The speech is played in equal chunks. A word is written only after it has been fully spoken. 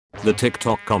The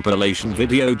TikTok compilation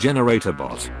video generator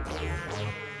bot.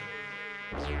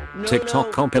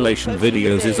 TikTok compilation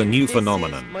videos is a new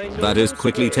phenomenon that is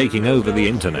quickly taking over the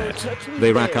internet.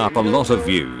 They rack up a lot of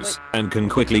views and can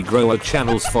quickly grow a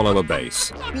channel's follower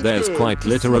base. There's quite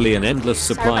literally an endless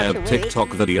supply of TikTok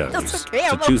videos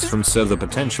to choose from, so the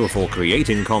potential for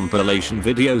creating compilation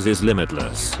videos is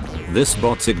limitless. This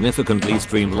bot significantly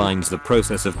streamlines the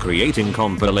process of creating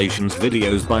compilations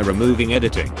videos by removing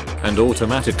editing and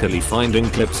automatically finding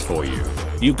clips for you.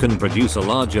 You can produce a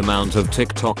large amount of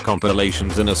TikTok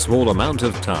compilations in a small amount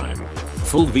of time.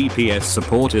 Full VPS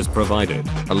support is provided,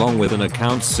 along with an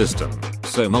accounts system,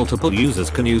 so multiple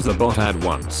users can use the bot at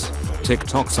once.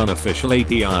 TikTok's unofficial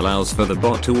API allows for the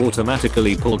bot to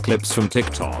automatically pull clips from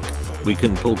TikTok. We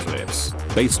can pull clips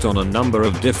based on a number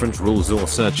of different rules or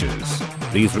searches.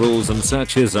 These rules and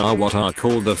searches are what are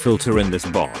called the filter in this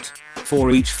bot.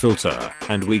 For each filter,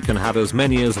 and we can have as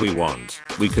many as we want,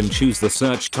 we can choose the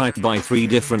search type by 3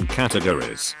 different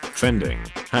categories: trending,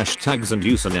 hashtags and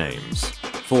usernames.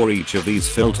 For each of these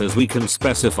filters we can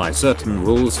specify certain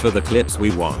rules for the clips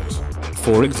we want.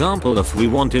 For example, if we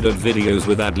wanted videos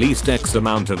with at least X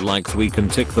amount of likes, we can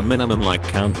tick the minimum like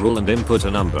count rule and input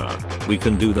a number. We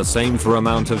can do the same for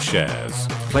amount of shares,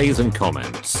 plays and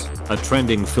comments. A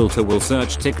trending filter will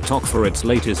search TikTok for its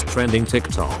latest trending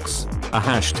TikToks. A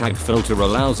hashtag filter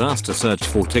allows us to search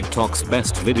for TikTok's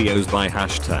best videos by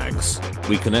hashtags.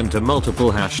 We can enter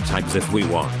multiple hashtags if we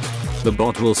want. The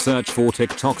bot will search for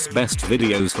TikTok's best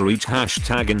videos for each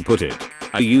hashtag inputted.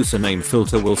 A username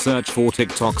filter will search for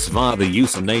TikToks via the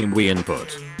username we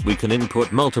input. We can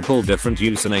input multiple different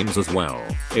usernames as well,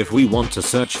 if we want to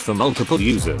search for multiple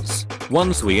users.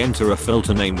 Once we enter a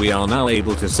filter name, we are now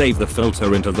able to save the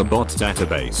filter into the bot's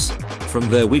database. From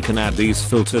there we can add these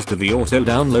filters to the auto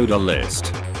downloader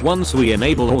list. Once we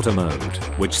enable auto mode,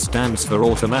 which stands for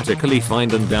automatically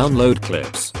find and download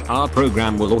clips, our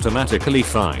program will automatically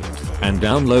find and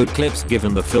download clips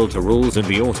given the filter rules in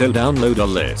the auto downloader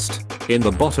list. In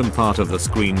the bottom part of the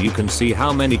screen you can see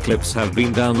how many clips have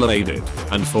been downloaded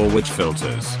and for which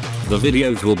filters. The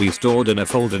videos will be stored in a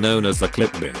folder known as the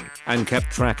clip bin and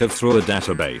kept track of through a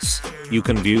database. You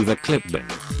can view the clip bin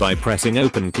by pressing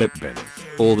open clip bin.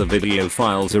 All the video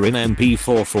files are in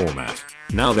MP4 format.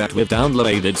 Now that we've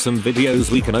downloaded some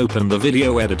videos, we can open the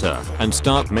video editor and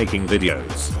start making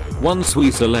videos. Once we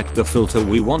select the filter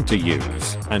we want to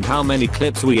use and how many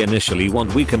clips we initially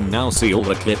want, we can now see all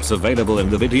the clips available in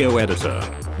the video editor.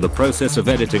 The process of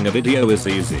editing a video is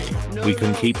easy. We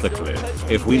can keep the clip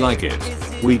if we like it.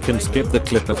 We can skip the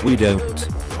clip if we don't.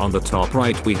 On the top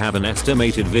right we have an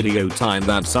estimated video time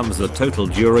that sums the total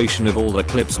duration of all the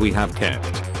clips we have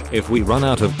kept. If we run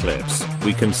out of clips,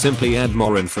 we can simply add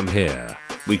more in from here.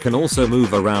 We can also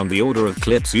move around the order of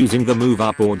clips using the move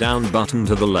up or down button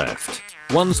to the left.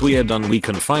 Once we are done, we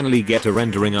can finally get to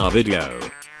rendering our video.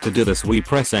 To do this we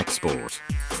press export.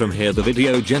 From here the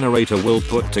video generator will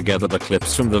put together the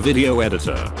clips from the video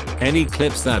editor. Any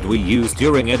clips that we use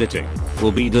during editing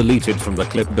will be deleted from the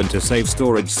clip bin to save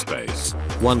storage space.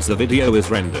 Once the video is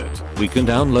rendered, we can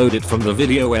download it from the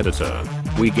video editor.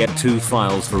 We get 2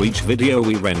 files for each video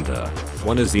we render.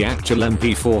 One is the actual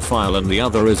MP4 file and the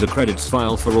other is a credits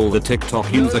file for all the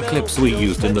TikTok user clips we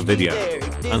used in the video.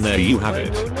 And there you have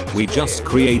it. We just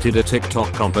created a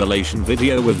TikTok compilation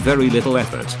video with very little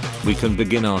effort. We can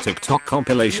begin our TikTok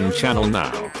compilation channel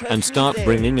now and start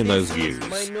bringing in those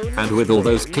views. And with all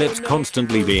those clips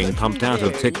constantly being pumped out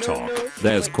of TikTok,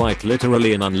 there's quite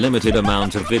literally an unlimited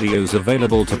amount of videos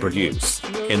available to produce.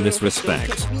 In this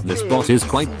respect, this bot is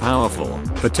quite powerful,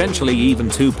 potentially even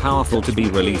too powerful to be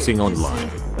releasing online.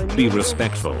 Be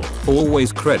respectful.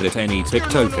 Always credit any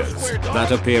TikTokers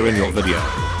that appear in your video.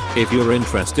 If you're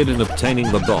interested in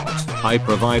obtaining the bot, I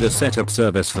provide a setup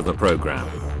service for the program.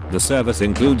 The service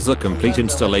includes the complete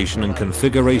installation and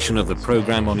configuration of the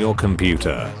program on your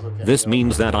computer. This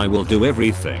means that I will do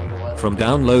everything, from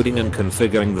downloading and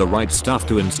configuring the right stuff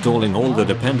to installing all the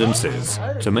dependencies,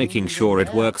 to making sure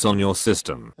it works on your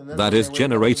system, that is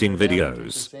generating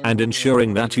videos, and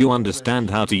ensuring that you understand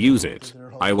how to use it.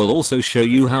 I will also show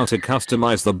you how to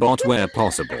customize the bot where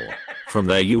possible. From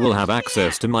there you will have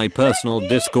access to my personal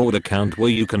Discord account where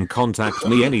you can contact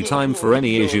me anytime for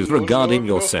any issues regarding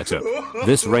your setup.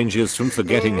 This ranges from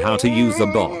forgetting how to use the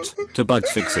bot, to bug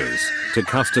fixes, to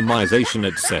customization,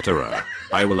 etc.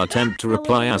 I will attempt to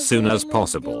reply as soon as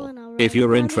possible. If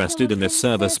you're interested in this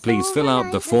service, please fill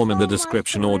out the form in the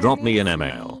description or drop me an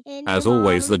email. As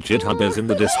always, the GitHub is in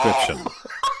the description.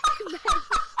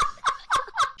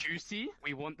 Juicy,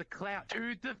 we want the clout.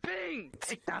 Do the thing!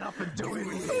 Pick that up and do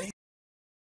it.